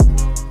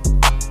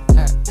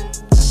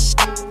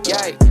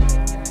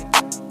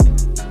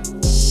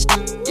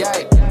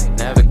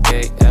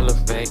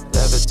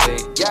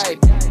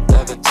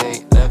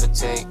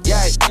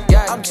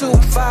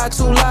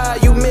too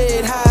loud, you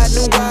mid-high,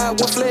 knew I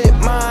would flip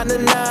mine,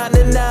 nah,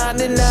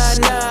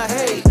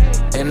 hey.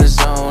 In the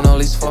zone, all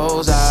these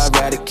foes I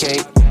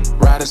eradicate.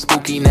 Ride a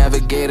spooky,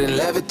 navigate and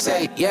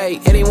levitate. Yay,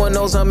 anyone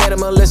knows I'm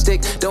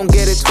animalistic. Don't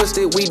get it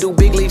twisted. We do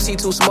big leaps, he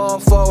too small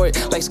for it.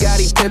 Like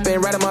Scottie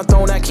Pippen, right on my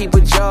throne, I keep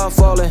a jaw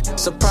falling.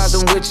 Surprise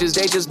them witches,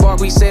 they just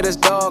bark, we say that's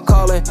dog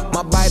calling.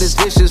 My bite is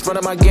vicious,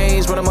 running my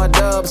games, running my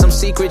dubs. I'm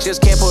secret,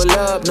 just can't pull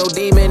up. No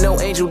demon,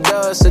 no angel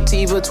dust.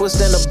 Sativa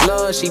twisting the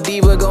blunt, she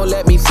diva gon'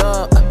 let me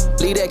thump.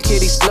 Leave that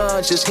kitty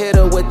slunch, just hit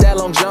her with that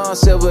Long John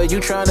Silver. You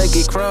tryna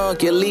get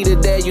crunk, your leader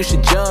dead, you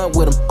should jump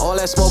with him. All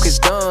that smoke is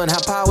done, high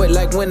powered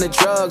like when the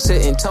drugs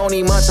hitting.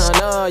 Tony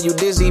Montana, you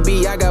dizzy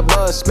B, I got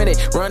buzz, spin it,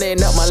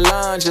 running up my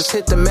line. Just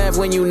hit the math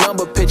when you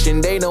number pitching,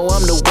 they know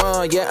I'm the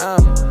one. Yeah,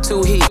 I'm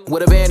too heat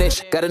with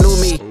advantage, got a new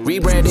me,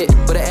 rebranded.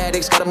 For the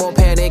addicts, got more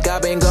panic, I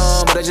been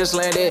gone, but I just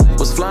landed.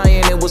 Was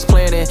flying, it was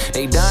planning,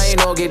 they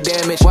dying or get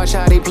damaged. Watch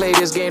how they play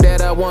this game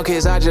that I won,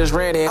 cause I just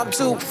ran it. I'm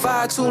too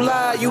far, too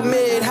loud, you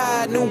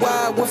mid-high, knew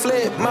I would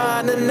flip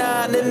mine,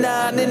 nah,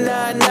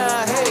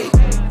 hey.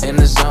 In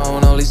the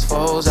zone, all these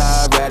foes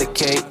I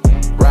eradicate.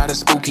 Ride a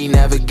spooky,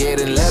 navigate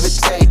and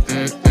levitate,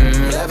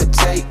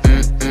 levitate,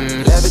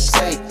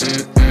 levitate,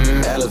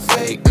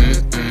 elevate,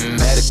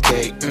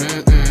 medicate,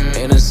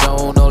 in the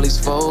zone, all these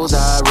foes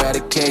I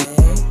eradicate.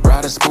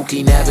 Ride a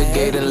spooky,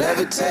 navigate and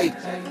levitate.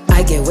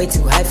 I get way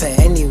too high for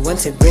anyone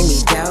to bring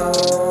me down.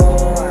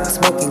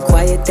 Smoking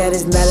quiet, that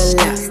is not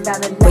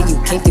allowed. When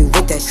you came through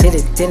with that shit,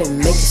 it didn't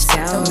make a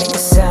sound. Don't make a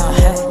sound,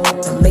 hey,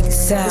 don't make a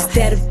sound. What's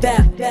that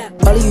about?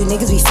 All of you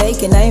niggas be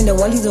faking, I ain't the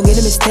one, please don't get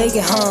it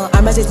mistaken, huh?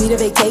 I might just need a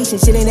vacation,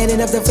 shit ain't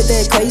adding up to fit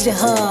the equation,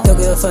 huh? Don't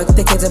give a fuck,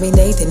 they can't tell me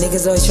Nathan.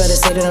 Niggas always try to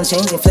say that I'm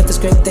changing. Flip the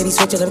script, they be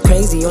switching, I'm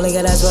crazy. Only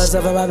got eyes for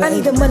myself and my baby. I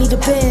need the money,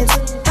 depends.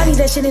 I need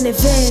that shit in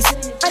advance.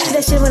 I need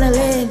that shit when I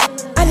land.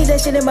 I need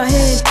that shit in my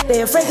hand.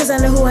 They afraid cause I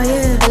know who I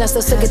am. And I'm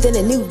still sicker than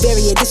a new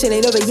variant. This shit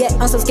ain't over yet,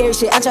 on some scary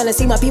shit. I'm tryna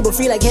see my people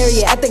free like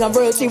Harriet. I think I'm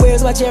royalty,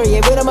 where's my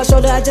chariot? Weight on my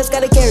shoulder, I just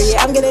gotta carry it.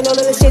 I'm getting all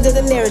of the shades of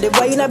the narrative.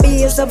 Why you not be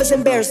yourself, it's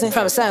embarrassing.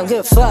 Promise I don't give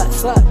a fuck.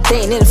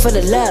 They ain't in it for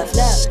the love.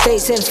 They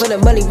ain't in it for the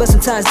money, but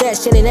sometimes that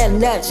shit ain't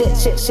enough. Shit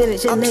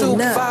ain't I'm too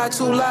enough. far,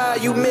 too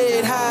loud, you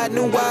mid-high,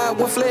 knew I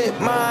would flip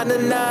mine,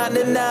 nah,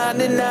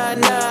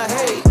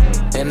 hey.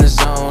 In the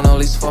zone, all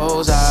these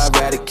foes I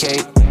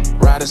eradicate.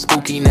 Ride a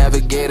spooky,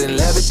 navigate and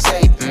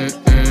levitate,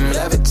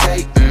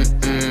 levitate,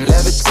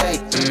 levitate,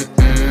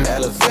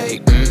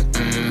 elevate,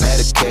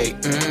 medicate,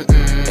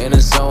 in the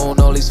zone,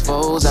 all these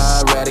foes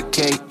I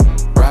eradicate.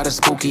 Ride a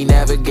spooky,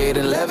 navigate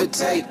and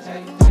levitate.